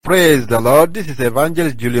Praise the Lord. This is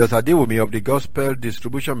Evangelist Julius Adewumi of the Gospel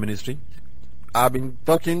Distribution Ministry. I've been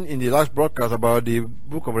talking in the last broadcast about the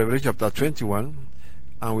book of Revelation chapter 21,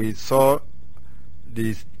 and we saw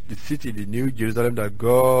the city, the New Jerusalem that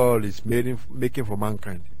God is making for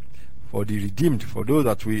mankind, for the redeemed, for those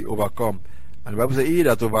that we overcome. And the Bible says, he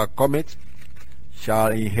that overcometh shall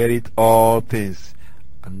inherit all things.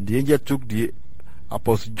 And the angel took the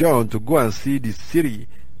Apostle John to go and see the city,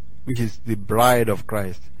 which is the bride of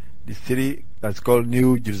Christ, the city that's called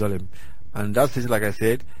New Jerusalem. And that city, like I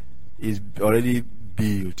said, is already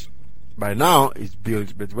built. By now it's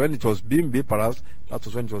built, but when it was being built, perhaps that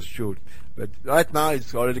was when it was showed. But right now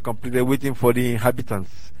it's already completed, waiting for the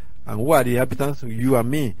inhabitants. And who are the inhabitants? You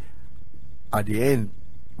and me. At the end,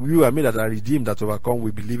 you and me that are redeemed, that overcome,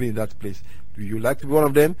 we believe in that place. Do you like to be one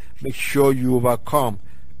of them? Make sure you overcome.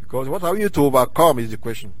 Because what are you to overcome is the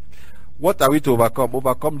question. What are we to overcome?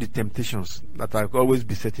 Overcome the temptations that are always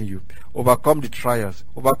besetting you. Overcome the trials.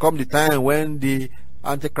 Overcome the time when the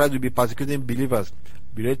Antichrist will be persecuting believers.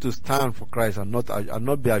 Be ready to stand for Christ and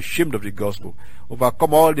not be ashamed of the gospel.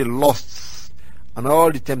 Overcome all the lusts and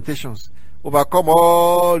all the temptations. Overcome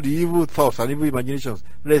all the evil thoughts and evil imaginations.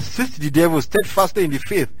 Resist the devil steadfastly in the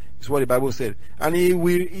faith, is what the Bible said. And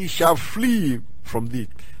he shall flee from thee.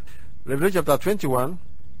 Revelation chapter 21,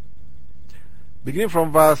 beginning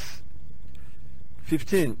from verse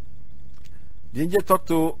 15. The angel talked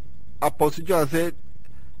to Apostle John and said,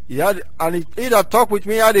 he that talked with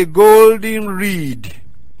me had a golden reed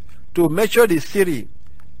to measure the city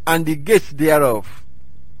and the gates thereof,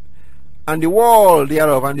 and the wall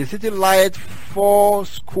thereof, and the city lieth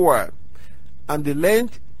 80, and the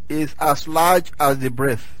length is as large as the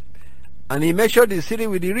breadth. And he measured the city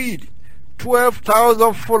with the reed,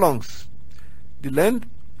 12,000 furlongs. The length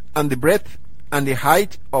and the breadth and the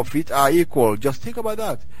height of it are equal. Just think about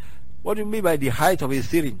that. What do you mean by the height of a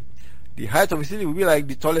city? The height of a city will be like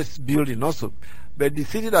the tallest building also. But the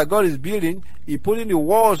city that God is building, He putting the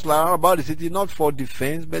walls about the city not for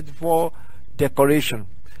defense but for decoration.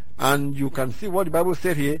 And you can see what the Bible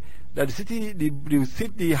said here, that the city,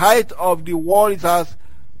 the height of the wall is as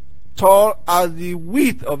tall as the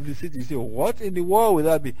width of the city. You say, what in the world will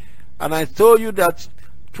that be? And I told you that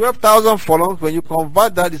 12,000 furlongs, when you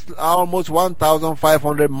convert that, is almost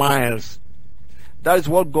 1,500 miles. That is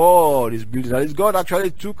what God is building. That is, God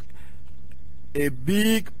actually took a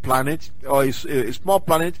big planet, or a small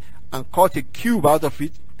planet, and cut a cube out of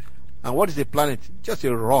it. And what is a planet? Just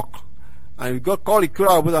a rock. And God called a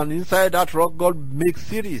cube, and inside that rock, God makes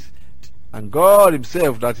cities. And God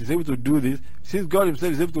Himself, that is able to do this, since God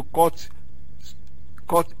Himself is able to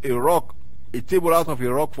cut a rock, a table out of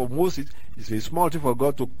a rock for Moses, it's a small thing for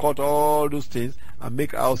God to cut all those things and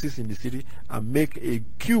make houses in the city and make a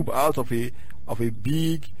cube out of a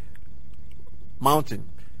big mountain.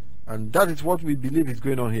 And that is what we believe is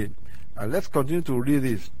going on here. And let's continue to read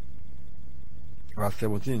this. Verse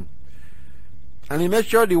 17. And he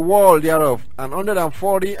measured the wall thereof,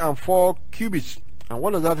 144 cubits. And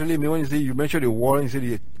what does that really mean when you say you measure the wall and you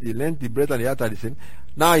say the length, the breadth, and the height are the same?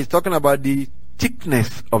 Now he's talking about the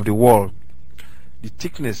thickness of the wall. The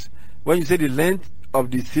thickness. When you say the length of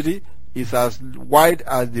the city is as wide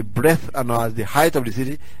as the breadth and as the height of the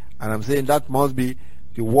city, and I'm saying that must be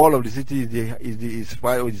the wall of the city is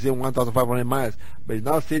 1,500 miles. But it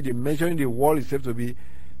now says the measuring the wall is said to be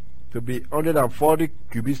 140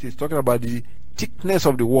 cubits. It's talking about the thickness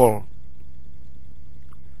of the wall.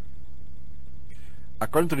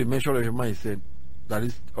 According to the measure of man, he said, that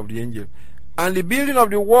is of the angel. And the building of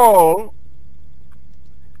the wall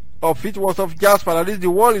of it was of jasper. That is,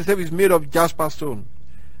 the wall itself is made of jasper stone.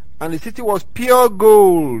 And the city was pure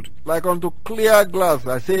gold, like unto clear glass.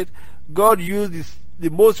 I said, God used the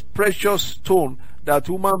most precious stone that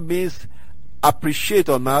human beings appreciate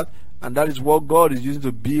on earth, and that is what God is using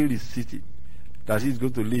to build His city that He's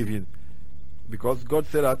going to live in. Because God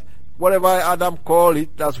said that whatever Adam called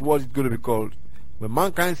it, that's what it's going to be called. When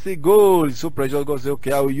mankind say gold is so precious, God says,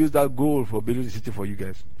 okay, I will use that gold for building the city for you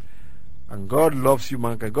guys. And God loves you,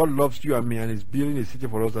 mankind. God loves you and me, and He's building a city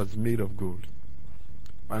for us that's made of gold.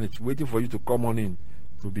 And it's waiting for you to come on in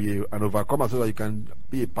to be an overcomer so that you can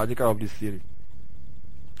be a partaker of this city.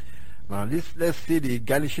 Now let's see the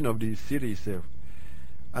garnishing of the city itself.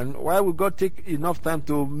 And why would God take enough time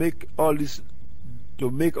to make all this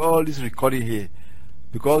recording here?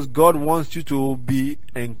 Because God wants you to be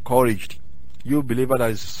encouraged. You believer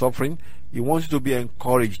that is suffering, He wants you to be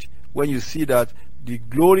encouraged when you see that the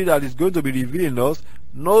glory that is going to be revealed in us,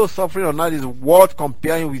 no suffering on earth is worth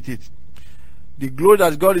comparing with it. The glory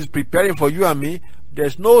that God is preparing for you and me,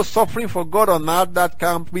 there's no suffering for God on earth that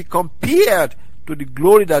can be compared to the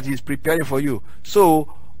glory that He is preparing for you.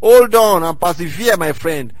 So Hold on and persevere, my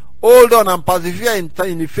friend. Hold on and persevere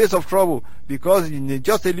in the face of trouble, because in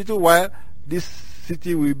just a little while this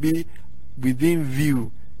city will be within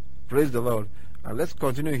view. Praise the Lord. And let's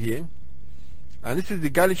continue here. And this is the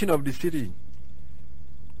garnishing of the city.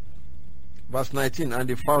 Verse 19. And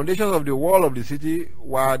the foundations of the wall of the city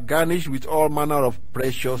were garnished with all manner of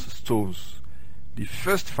precious stones. The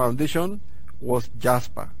first foundation was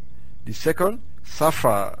jasper, the second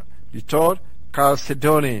sapphire, the third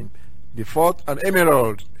chalcedony, the fourth an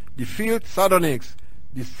emerald, the fifth sardonyx,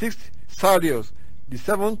 the sixth sardius, the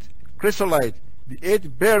seventh chrysolite, the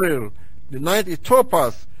eighth beryl, the ninth a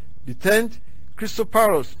topaz, the 10th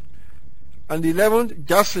chrysoprase, and the 11th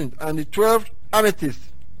jacinth, and the 12th amethyst.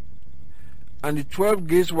 And the 12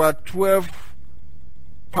 gates were 12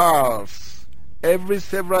 pearls. Every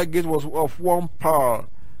several gate was of 1 pearl.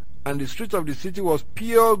 And the street of the city was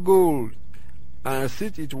pure gold, and as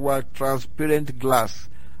it was transparent glass.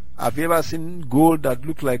 Have you ever seen gold that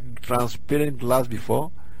look like transparent glass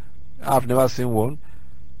before? I've never seen one,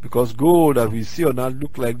 because gold that we see on now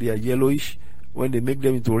look like they are yellowish when they make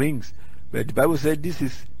them into rings. But the Bible said this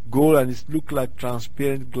is gold and it looks like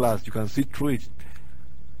transparent glass. You can see through it.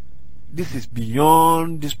 This is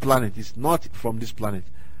beyond this planet. It's not from this planet.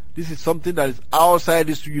 This is something that is outside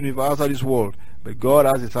this universe, outside this world. But God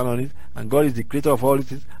has His hand on it, and God is the creator of all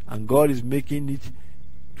things, and God is making it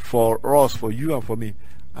for us, for you and for me.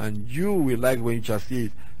 And you will like when you shall see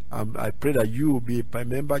it. I pray that you will be a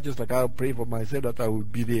member, just like I pray for myself that I will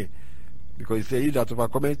be there. Because He said, "He that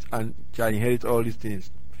overcometh and shall inherit all these things."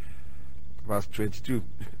 Verse 22.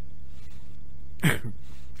 And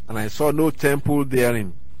I saw no temple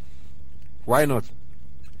therein. Why not?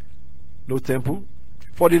 No temple?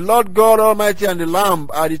 For the Lord God Almighty and the Lamb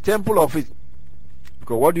are the temple of it.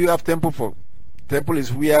 Because what do you have temple for? Temple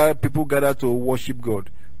is where people gather to worship God.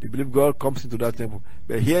 They believe God comes into that temple.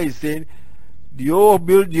 But here He's saying the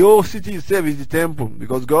whole city itself is the temple,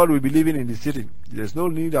 because God will be living in the city. There's no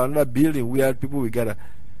need of another building where people will gather.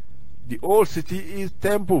 The whole city is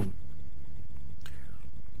temple.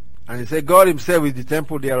 And He said God Himself is the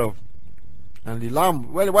temple thereof. And the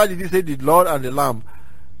Lamb, well, why did He say the Lord and the Lamb?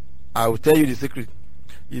 I will tell you the secret.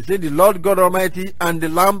 He said the Lord God Almighty and the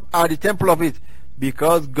Lamb are the temple of it,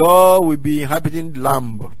 because God will be inhabiting the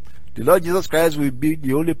Lamb. The Lord Jesus Christ will be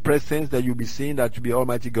the only presence that you'll be seeing, that will be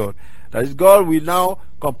Almighty God. That is, God will now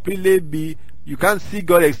completely be, you can't see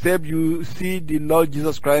God except you see the Lord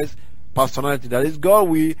Jesus Christ personality. That is, God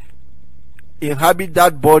will inhabit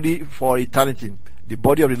that body for eternity. The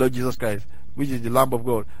body of the Lord Jesus Christ, which is the Lamb of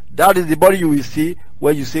God. That is the body you will see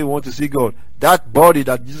when you say you want to see God. That body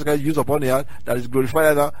that Jesus Christ used upon the earth, that is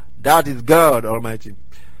glorified, that is God Almighty.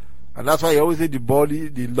 And that's why He always say the body,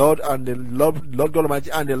 the Lord and the Lord God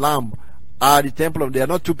Almighty and the Lamb are the temple of. They are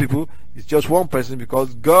not two people. It's just one person,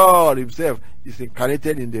 because God Himself is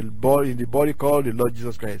incarnated in the body called the Lord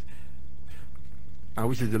Jesus Christ, and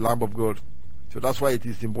which is the Lamb of God. So that's why it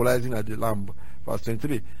is symbolizing as the Lamb. Verse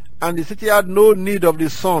 23. And the city had no need of the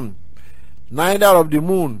sun, neither of the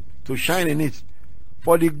moon, to shine in it,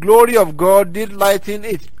 for the glory of God did lighten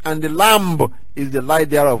it, and the Lamb is the light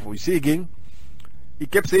thereof. You see again, He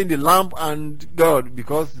kept saying the Lamb and God,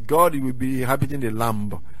 because God will be inhabiting the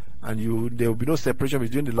Lamb, and there will be no separation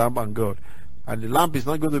between the Lamb and God. And the Lamb is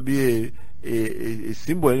not going to be a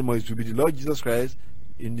symbol anymore. It will be the Lord Jesus Christ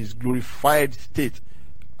in His glorified state,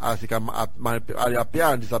 as He can appear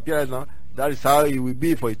and disappear right now. That is how He will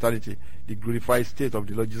be for eternity. The glorified state of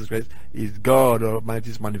the Lord Jesus Christ is God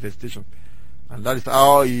Almighty's manifestation. And that is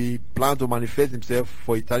how He planned to manifest Himself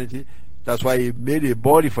for eternity. That's why He made a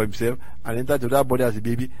body for Himself and entered to that body as a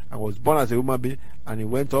baby and was born as a human being, and He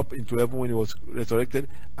went up into heaven when He was resurrected.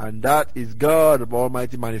 And that is God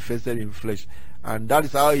Almighty manifested in flesh. And that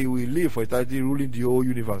is how He will live for eternity, ruling the whole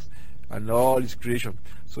universe and all His creation.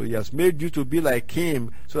 So He has made you to be like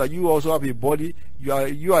Him, so that you also have a body.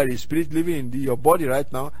 You are a spirit living in your body right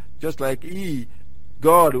now, just like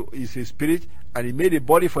God is a spirit, and He made a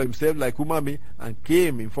body for Himself like human being, and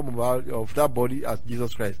came in form of that body as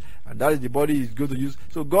Jesus Christ. And that is the body He's going to use.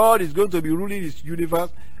 So God is going to be ruling His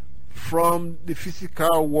universe from the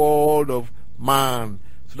physical world of man.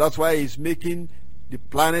 So that's why He's making the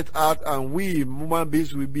planet Earth, and we human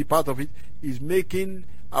beings will be part of it. He's making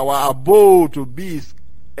our abode to be His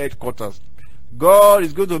headquarters. God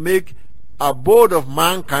is going to make abode of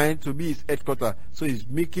mankind to be His headquarters. So He's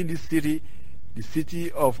making this city, the city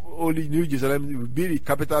of Holy New Jerusalem, will be the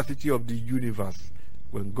capital city of the universe,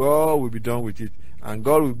 when God will be done with it. And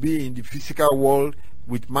God will be in the physical world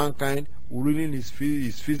with mankind, ruling his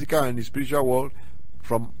physical and his spiritual world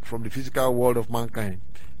from the physical world of mankind,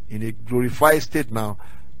 in a glorified state now,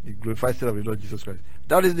 the glorified state of the Lord Jesus Christ.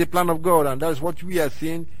 That is the plan of God, and that is what we are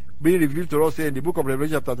seeing being revealed to us here in the book of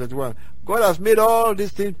Revelation chapter 21. God has made all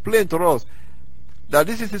these things plain to us, that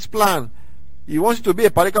this is His plan. He wants you to be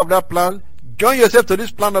a partaker of that plan. Join yourself to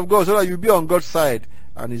this plan of God so that you'll be on God's side.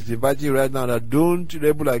 And He's inviting you right now that don't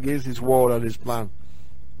rebel against His word and His plan.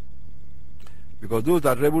 Because those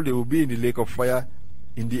that rebel, they will be in the lake of fire,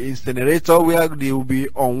 in the incinerator, where they will be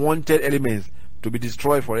unwanted elements to be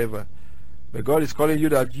destroyed forever. But God is calling you,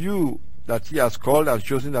 that He has called and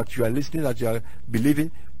chosen, that you are listening, that you are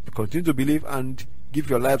believing, continue to believe and give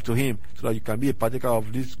your life to Him, so that you can be a partaker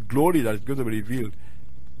of this glory that is going to be revealed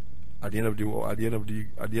at the end of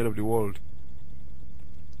the world.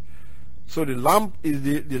 So the lamp is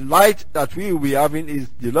the light that we will be having, is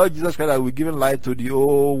the Lord Jesus Christ, that will be giving light to the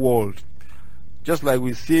whole world. Just like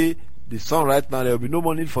we see the sun right now, there will be no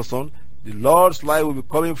more need for sun. The Lord's light will be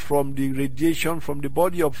coming from the radiation from the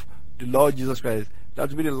body of the Lord Jesus Christ. That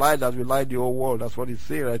will be the light that will light the whole world. That's what it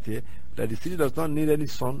says right here, that the city does not need any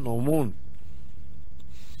sun nor moon.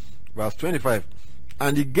 Verse 25.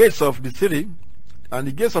 And the gates of the city, and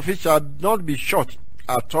the gates of it shall not be shut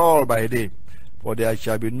at all by day, for there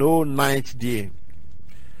shall be no night there.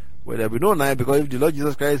 Well, there will be no night, because if the Lord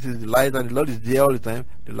Jesus Christ is the light and the Lord is there all the time,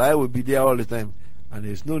 the light will be there all the time. And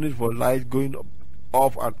there is no need for light going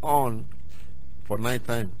off and on for night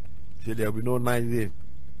time. So there will be no night there.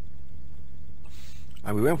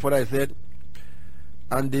 And we went further, I said,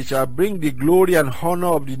 and they shall bring the glory and honor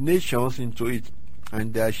of the nations into it,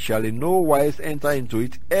 and there shall in no wise enter into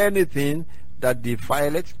it anything that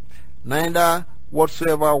defileth, neither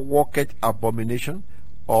whatsoever worketh abomination,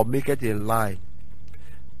 or maketh a lie.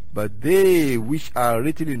 But they which are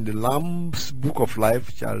written in the Lamb's book of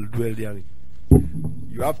life shall dwell therein.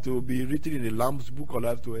 You have to be written in the Lamb's book of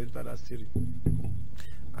life to enter that city.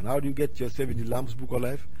 And how do you get yourself in the Lamb's book of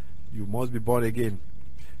life? You must be born again.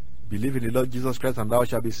 Believe in the Lord Jesus Christ, and thou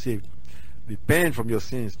shalt be saved. Repent from your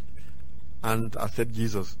sins and accept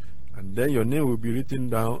Jesus, and then your name will be written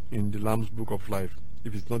down in the Lamb's book of life,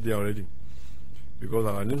 if it's not there already. Because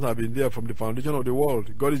our names have been there from the foundation of the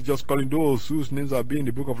world. God is just calling those whose names have been in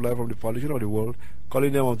the book of life from the foundation of the world,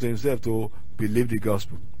 calling them unto Himself to believe the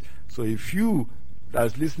gospel. So if you that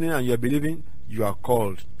is listening and you are believing, you are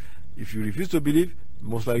called. If you refuse to believe,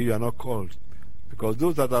 most likely you are not called. Because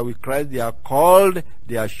those that are with Christ, they are called,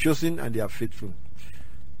 they are chosen, and they are faithful.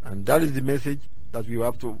 And that is the message that we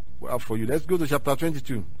have to have for you. Let's go to chapter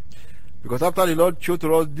 22. Because after the Lord showed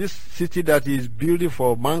to us this city that He is building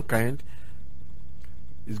for mankind,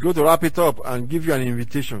 He's going to wrap it up and give you an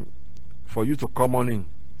invitation for you to come on in.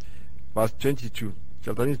 Verse 22,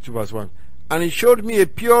 chapter 22, verse 1. And He showed me a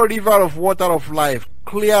pure river of water of life,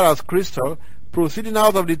 clear as crystal, proceeding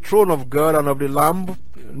out of the throne of God and of the Lamb.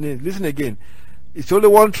 Listen again. It's only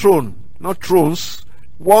one throne, not thrones.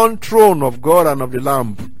 One throne of God and of the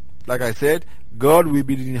Lamb. Like I said, God will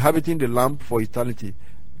be inhabiting the Lamb for eternity.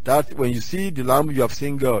 That when you see the Lamb, you have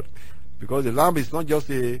seen God. Because the Lamb is not just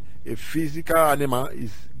a physical animal,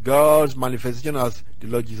 it's God's manifestation as the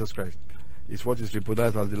Lord Jesus Christ. It's what is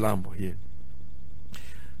represented as the Lamb here.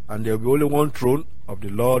 And there will be only one throne of the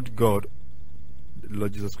Lord God, the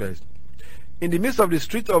Lord Jesus Christ. In the midst of the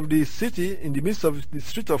street of the city, in the midst of the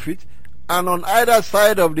street of it, and on either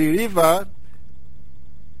side of the river,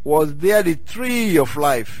 was there the tree of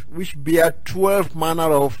life, which bare 12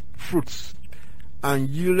 manner of fruits, and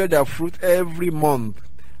yielded their fruit every month.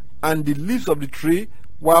 And the leaves of the tree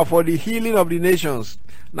were for the healing of the nations.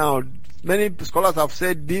 Now, many scholars have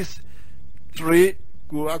said this tree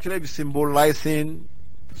could actually be symbolizing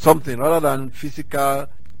something rather than physical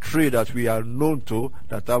tree that we are known to,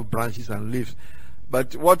 that have branches and leaves.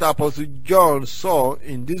 But what Apostle John saw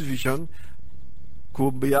in this vision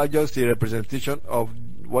could be just a representation of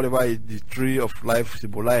whatever the tree of life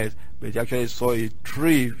symbolized, but he actually saw a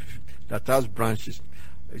tree that has branches.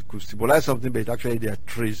 It could symbolize something, but actually they are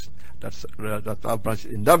trees that have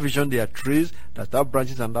branches. In that vision, they are trees that have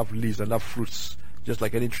branches and have leaves and have fruits, just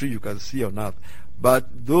like any tree you can see on earth. But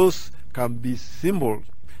those can be symbols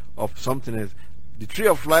of something else. The tree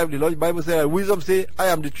of life, the Lord Bible says, wisdom say, I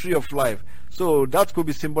am the tree of life. So that could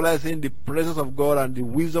be symbolizing the presence of God and the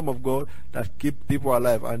wisdom of God that keep people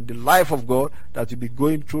alive, and the life of God that will be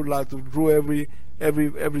going through life, through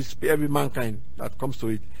every mankind that comes to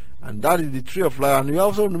it. And that is the tree of life. And we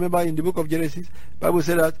also remember in the book of Genesis, the Bible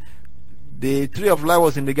said that the tree of life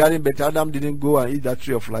was in the garden, but Adam didn't go and eat that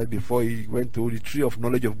tree of life before he went to the tree of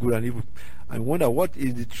knowledge of good and evil. I wonder, what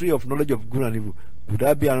is the tree of knowledge of good and evil? Would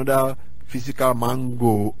that be another physical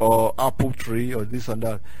mango or apple tree or this and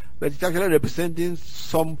that? But it's actually representing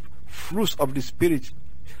some fruits of the spirit.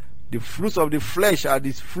 The fruits of the flesh are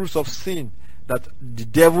these fruits of sin that the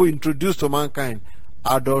devil introduced to mankind.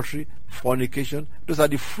 adultery, fornication. Those are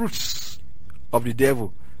the fruits of the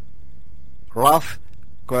devil. Wrath,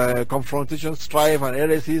 confrontation, strife, and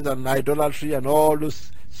heresies, and idolatry, and all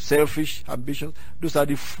those selfish ambitions. Those are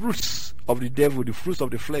the fruits of the devil, the fruits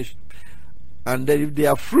of the flesh. And then if they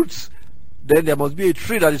are fruits, then there must be a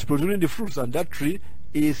tree that is producing the fruits, and that tree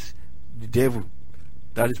is the devil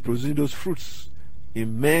that is producing those fruits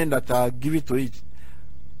in men that are given to it.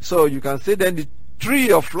 So you can say then the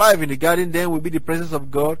tree of life in the garden then will be the presence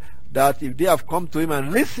of God, that if they have come to him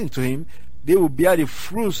and listened to him, they will bear the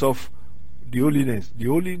fruits of the holiness.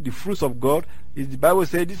 The fruits of God is, the Bible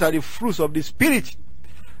says, these are the fruits of the Spirit.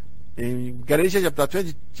 In Galatians chapter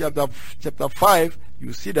 20, chapter 5,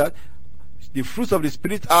 you see that the fruits of the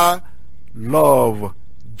Spirit are love,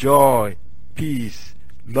 joy, peace,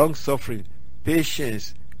 long-suffering,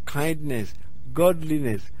 patience, kindness,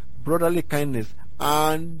 godliness, brotherly kindness,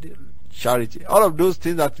 and charity. All of those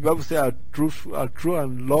things that the Bible says are true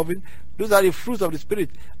and loving, those are the fruits of the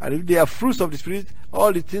Spirit. And if they are fruits of the Spirit,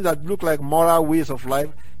 all the things that look like moral ways of life,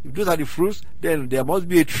 if those are the fruits, then there must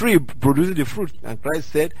be a tree producing the fruit. And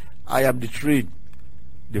Christ said, I am the tree,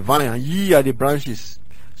 the vine, and ye are the branches.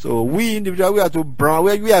 So we individually, we are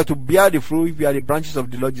to bear the fruit. We are the branches of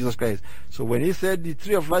the Lord Jesus Christ. So when he said the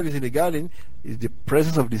tree of life is in the garden, is the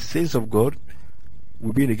presence of the saints of God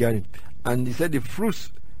will be in the garden. And he said the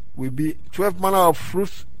fruits will be 12 manner of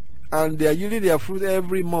fruits, and they are yielding their fruit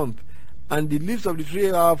every month. And the leaves of the tree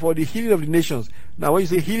are for the healing of the nations. Now when you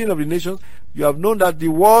say healing of the nations, you have known that the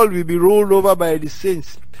world will be rolled over by the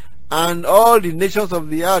saints. And all the nations of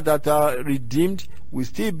the earth that are redeemed will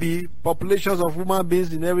still be populations of human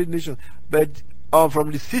beings in every nation. But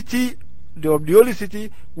from the city, of the holy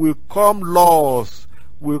city, will come laws,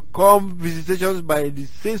 will come visitations by the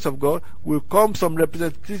saints of God, will come some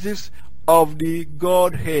representatives of the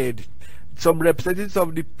Godhead, some representatives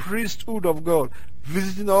of the priesthood of God,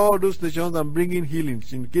 visiting all those nations and bringing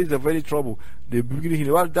healings in case of any trouble. They bring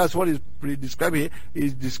healing. Well, that's what is described here.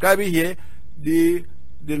 Is describing here the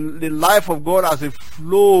life of God as it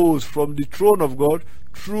flows from the throne of God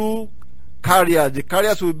through carriers. The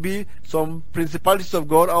carriers will be some principalities of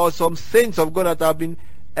God or some saints of God that have been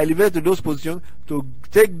elevated to those positions to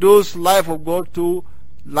take those life of God to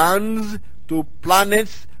lands, to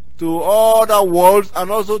planets, to other worlds,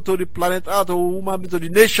 and also to the planet Earth, to human beings, to the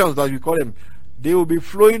nations that we call them. They will be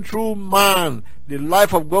flowing through man. The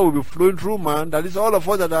life of God will be flowing through man. That is, all of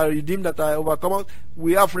us that are redeemed, that are overcomers,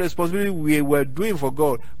 we have responsibility we were doing for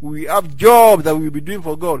God. We have jobs that we will be doing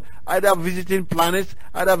for God. Either visiting planets,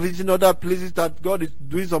 either visiting other places that God is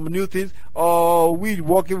doing some new things, or we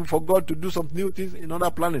working for God to do some new things in other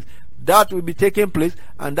planets. That will be taking place,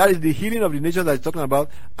 and that is the healing of the nation that he's talking about.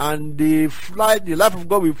 And the life of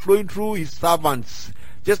God will be flowing through his servants.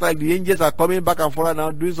 Just like the angels are coming back and forth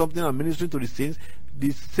now, doing something and ministering to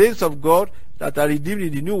the saints of God that are redeemed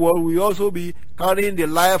in the new world will also be carrying the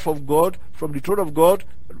life of God from the throne of God,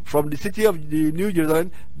 from the city of the New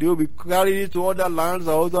Jerusalem. They will be carrying it to other lands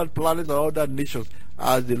or other planets or other nations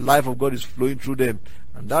as the life of God is flowing through them.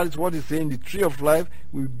 And that is what he's saying. The tree of life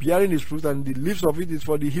will be bearing its fruit, and the leaves of it is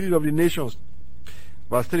for the healing of the nations.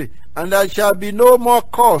 Verse 3. And there shall be no more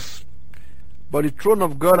curse, but the throne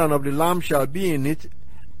of God and of the Lamb shall be in it,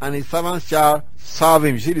 and his servants shall serve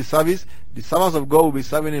him. You see the service? The servants of God will be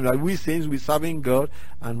serving him. Like we saints will be serving God.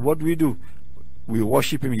 And what we do? We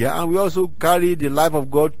worship him here. And we also carry the life of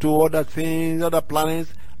God to other things, other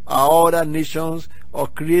planets, other nations, or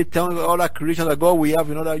create other creations that God we have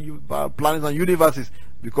in other planets and universes.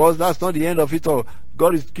 Because that's not the end of it all.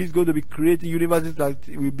 God is going to be creating universes that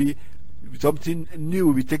will be something new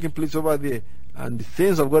will be taking place over there. And the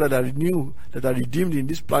saints of God that are new, that are redeemed in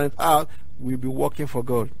this planet Earth, will be working for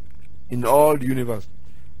God in all the universe.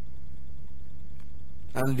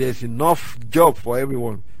 And there's enough job for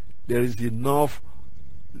everyone. There is enough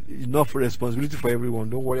responsibility for everyone.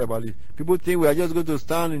 Don't worry about it. People think we are just going to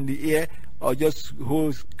stand in the air or just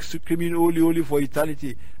screaming holy, holy for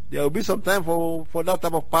eternity. There will be some time for that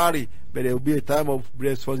type of party, but there will be a time of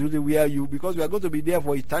responsibility where because we are going to be there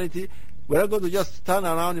for eternity. We're not going to just stand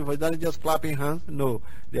around for eternity just clapping hands. No,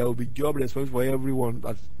 there will be job responsibility for everyone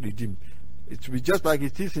that's redeemed. It will be just like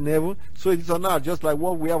it is in heaven, so it is on earth. Just like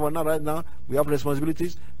what we have on earth right now, we have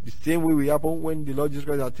responsibilities. The same way will happen when the Lord Jesus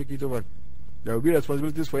Christ will take it over. There will be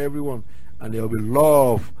responsibilities for everyone, and there will be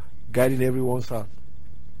love guiding everyone's heart.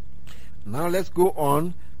 Now let's go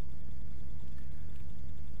on.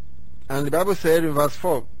 And the Bible said in verse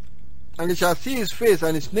 4, and they shall see his face,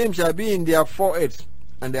 and his name shall be in their foreheads,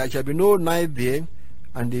 and there shall be no night there,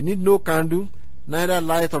 and they need no candle, neither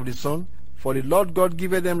light of the sun, for the Lord God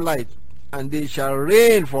giveth them light, and they shall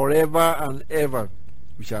reign forever and ever.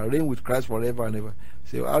 We shall reign with Christ forever and ever.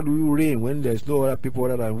 Say, how do you reign when there's no other people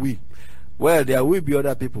other than we? Well, there will be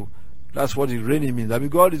other people. That's what reigning means. I mean,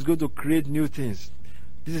 God is going to create new things.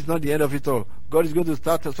 This is not the end of it all. God is going to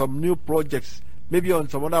start some new projects, maybe on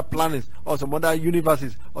some other planets, or some other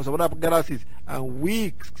universes, or some other galaxies. And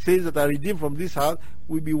we, saints that are redeemed from this house,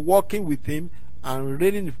 will be walking with Him and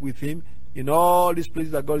reigning with Him in all these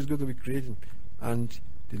places that God is going to be creating. And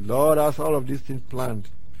the Lord has all of these things planned.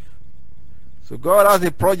 So God has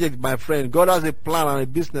a project, my friend. God has a plan and a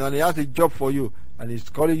business, and He has a job for you. And He's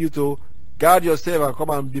calling you to guard yourself and come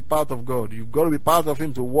and be part of God. You've got to be part of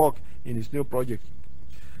Him to walk in His new project.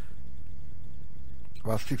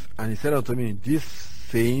 Verse 6, and He said unto me, these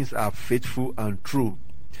sayings are faithful and true.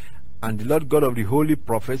 And the Lord God of the holy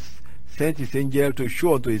prophets sent His angel to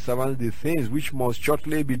show unto His servants the things which must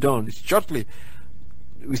shortly be done. It's shortly.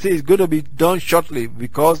 We say it's going to be done shortly,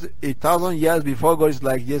 because 1,000 years before God is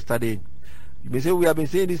like yesterday. You may say, we have been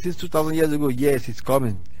saying this since 2,000 years ago. Yes, it's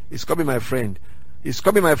coming. It's coming, my friend. It's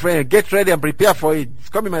coming, my friend. Get ready and prepare for it. It's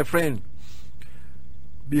coming, my friend.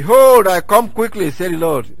 Behold, I come quickly, said the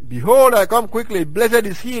Lord. Behold, I come quickly. Blessed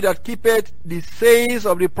is he that keepeth the sayings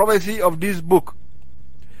of the prophecy of this book.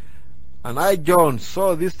 And I, John,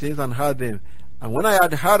 saw these things and heard them. And when I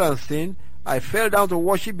had heard and seen, I fell down to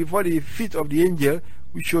worship before the feet of the angel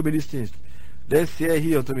which showed me these things. Then said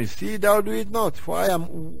he unto me, see thou do it not, for I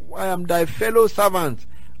am thy fellow servant,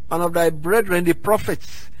 and of thy brethren the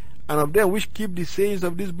prophets, and of them which keep the sayings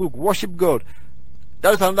of this book. Worship God.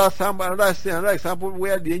 That is another example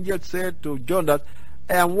where the angel said to John that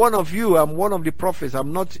I am one of you, I'm one of the prophets,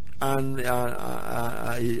 I'm not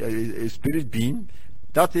a spirit being.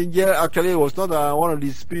 That angel actually was not one of the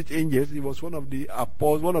spirit angels. He was one of the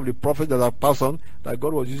apostles, one of the prophets that are passed on, that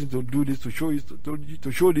God was using to do this,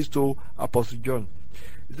 to show this to Apostle John.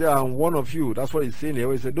 He said, I'm one of you. That's what he's saying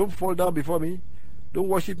here. He said, don't fall down before me. Don't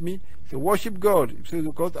worship me. He said, worship God. He said,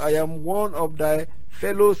 because I am one of thy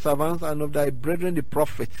fellow servants and of thy brethren the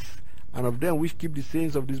prophets, and of them which keep the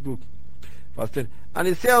sayings of this book. Verse 10. And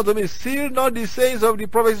he said unto me, seal not the sayings of the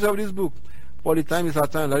prophecies of this book, for the time is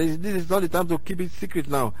at hand. That is, this is not the time to keep it secret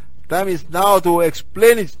now. Time is now to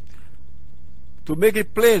explain it, to make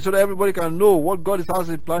it plain, so that everybody can know what God is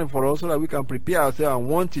actually planning for us, so that we can prepare ourselves and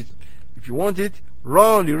want it. If you want it,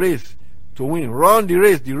 run the race to win. Run the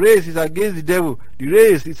race. The race is against the devil. The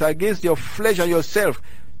race is against your flesh and yourself.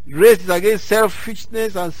 The race is against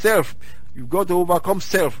selfishness and self. You've got to overcome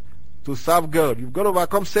self to serve God. You've got to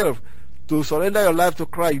overcome self to surrender your life to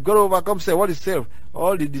Christ. You've got to overcome self. What is self?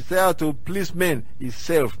 All the desire to please men is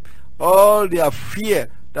self. All the fear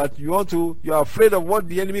that you are afraid of what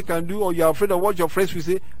the enemy can do, or you are afraid of what your friends will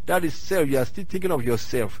say, that is self. You are still thinking of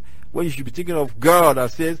yourself, when you should be thinking of God,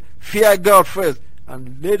 that says, fear God first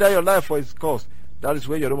and lay down your life for His cause. That is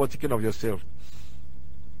when you're no more thinking of yourself.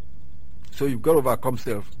 So you've got to overcome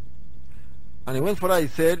self. And he went further, he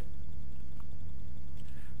said,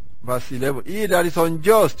 verse 11, he that is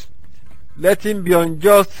unjust, let him be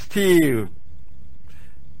unjust still.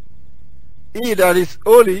 He that is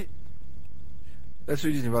holy, let's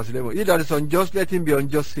read it in verse 11. He that is unjust, let him be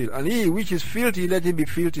unjust still. And he which is filthy, let him be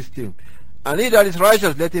filthy still. And he that is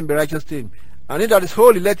righteous, let him be righteous still. And he that is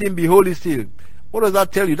holy, let him be holy still. What does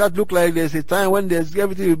that tell you? That looks like there's a time when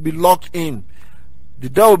everything will be locked in. The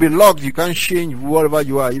door will be locked. You can't change wherever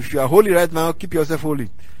you are. If you are holy right now, keep yourself holy.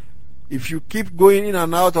 If you keep going in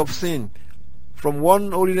and out of sin, from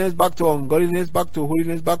one holiness back to ungodliness, back to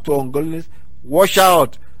holiness, back to ungodliness, watch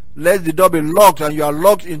out. Let the door be locked, and you are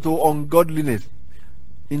locked into ungodliness,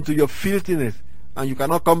 into your filthiness, and you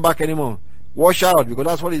cannot come back anymore. Watch out, because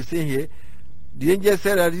that's what he's saying here. The angel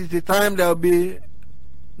said that it's the time there will be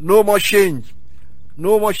no more change,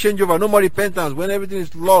 no more changeover, no more repentance, when everything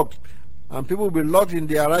is locked, and people will be locked in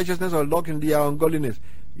their righteousness or locked in their ungodliness.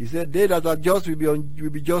 He said, they that are just will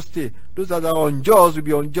be just still. Those that are unjust will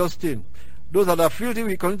be unjust still. Those that are filthy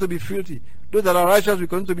will continue to be filthy. Those that are righteous will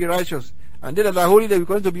continue to be righteous. And they that are holy, they will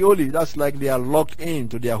continue to be holy. That's like they are locked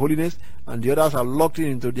into their holiness, and the others are locked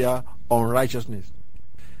into their unrighteousness.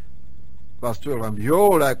 Verse 12, and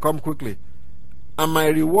behold, I come quickly, and my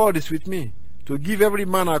reward is with me, to give every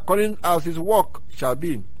man according as his work shall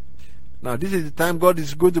be. Now, this is the time God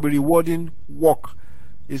is going to be rewarding work.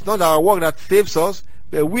 It's not our work that saves us,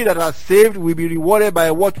 but we that are saved will be rewarded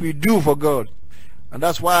by what we do for God. And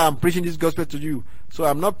that's why I'm preaching this gospel to you. So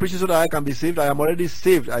I'm not preaching so that I can be saved. I am already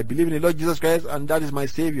saved. I believe in the Lord Jesus Christ, and that is my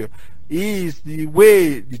Savior. He is the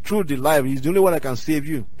way, the truth, the life. He's the only one that can save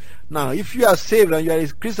you. Now, if you are saved and you are a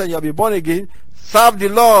Christian, you have been born again, serve the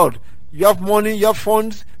Lord. You have money, you have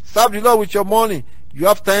funds, serve the Lord with your money. You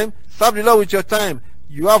have time, serve the Lord with your time.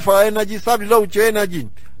 You have energy, serve the Lord with your energy.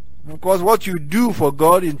 Because what you do for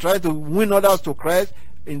God in trying to win others to Christ,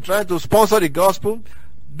 in trying to sponsor the gospel,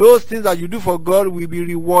 those things that you do for God will be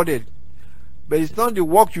rewarded. But it's not the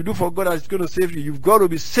work you do for God that's going to save you. You've got to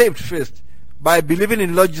be saved first by believing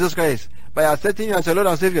in Lord Jesus Christ, by accepting Him as your Lord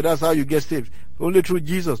and Savior. That's how you get saved. Only through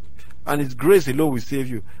Jesus and His grace alone will save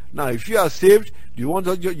you. Now, if you are saved,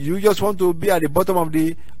 you just want to be at the bottom of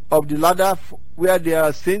the ladder where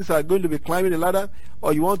their saints are going to be climbing the ladder,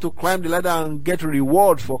 or you want to climb the ladder and get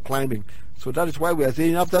reward for climbing. So that is why we are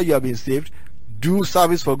saying, after you have been saved, do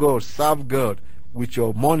service for God. Serve God with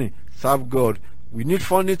your money. Serve God. We need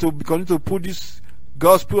funding to continue to put this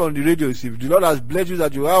gospel on the radio. If the Lord has blessed you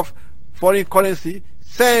that you have foreign currency,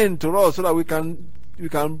 send to us so that we can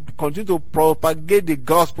continue to propagate the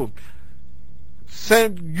gospel.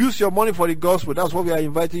 Use your money for the gospel. That's what we are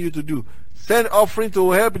inviting you to do. Send offering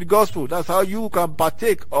to help the gospel. That's how you can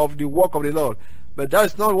partake of the work of the Lord. But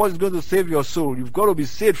that's not what is going to save your soul. You've got to be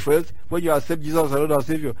saved first when you accept Jesus as Lord and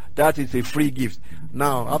Savior. That is a free gift.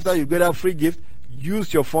 Now, after you get that free gift,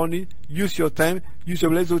 use your funding, use your time, use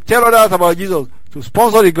your blessing to tell others about Jesus, to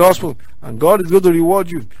sponsor the gospel, and God is going to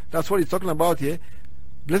reward you. That's what He's talking about here.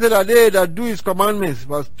 Blessed are they that do His commandments,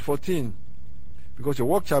 verse 14. Because your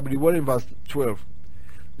work shall be rewarded in verse 12.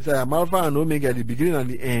 He said, I am Alpha and Omega, the beginning and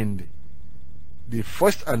the end, the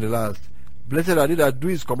first and the last. Blessed are they that do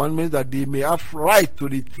His commandments, that they may have right to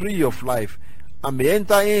the tree of life, and may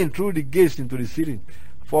enter in through the gates into the city.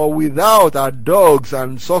 For without are dogs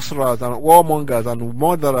and sorcerers and warmongers and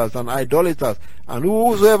murderers and idolaters, and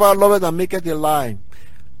whosoever loveth and maketh a lie.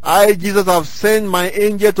 I, Jesus, have sent my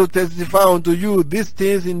angel to testify unto you these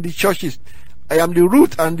things in the churches. I am the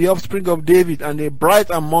root and the offspring of David, and a bright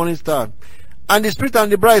and morning star. And the Spirit and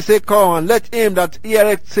the bride say, Come, and let him that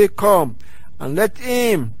heareth say, Come, and let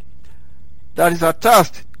him that is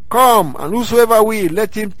athirst come, and whosoever will,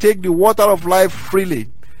 let him take the water of life freely.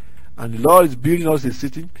 And the Lord is building us a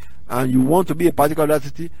city, and you want to be a partaker of that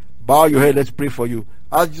city, bow your head, let's pray for you.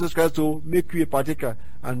 Ask Jesus Christ to make you a partaker,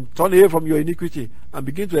 and turn away from your iniquity, and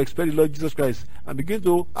begin to expect the Lord Jesus Christ, and begin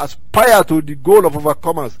to aspire to the goal of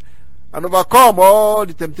overcomers, and overcome all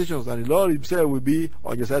the temptations, and the Lord Himself will be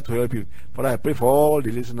on your side to help you. Father, I pray for all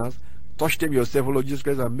the listeners. Touch them yourself, Lord Jesus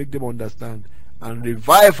Christ, and make them understand, and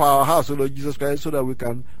revive our house, Lord Jesus Christ, so that we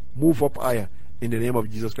can move up higher in the name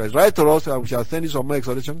of Jesus Christ. Write to us, and we shall send you some more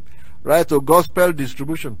exhortation. Write to Gospel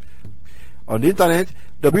Distribution on the internet,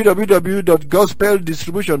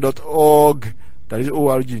 www.gospeldistribution.org. That is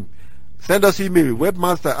org. Send us email,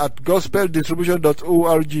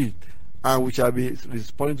 webmaster@gospeldistribution.org, and we shall be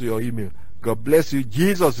responding to your email. God bless you.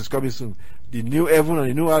 Jesus is coming soon. The new heaven and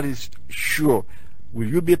the new earth is sure. Will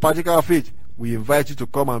you be a partaker of it? We invite you to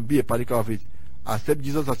come and be a partaker of it. Accept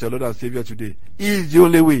Jesus as your Lord and Savior today. He is the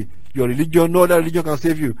only way. Your religion, no other religion can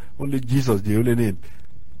save you. Only Jesus, the only name.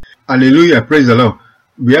 Hallelujah, praise the Lord.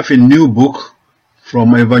 We have a new book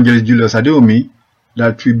from Evangelist Julius Adeomi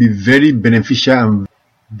that will be very beneficial and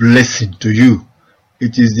blessing to you.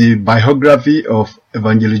 It is the biography of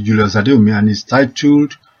Evangelist Julius Adeomi, and it's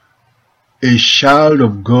titled A Child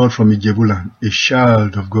of God from Ijebuland. A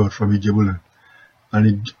Child of God from Ijebuland. And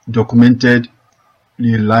it documented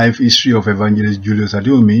the life history of Evangelist Julius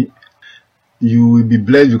Adeomi. You will be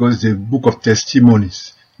blessed because it's a book of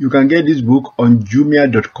testimonies. You can get this book on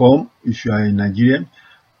Jumia.com if you are in Nigeria,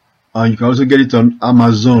 and you can also get it on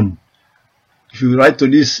Amazon. If you write to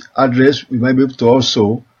this address, we might be able to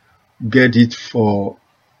also get it for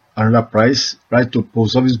another price. Write to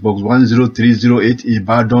Post Office Box 10308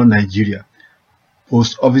 Ibadan, Nigeria.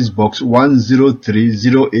 Post Office Box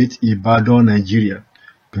 10308 Ibadan, Nigeria.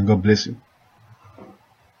 God bless you.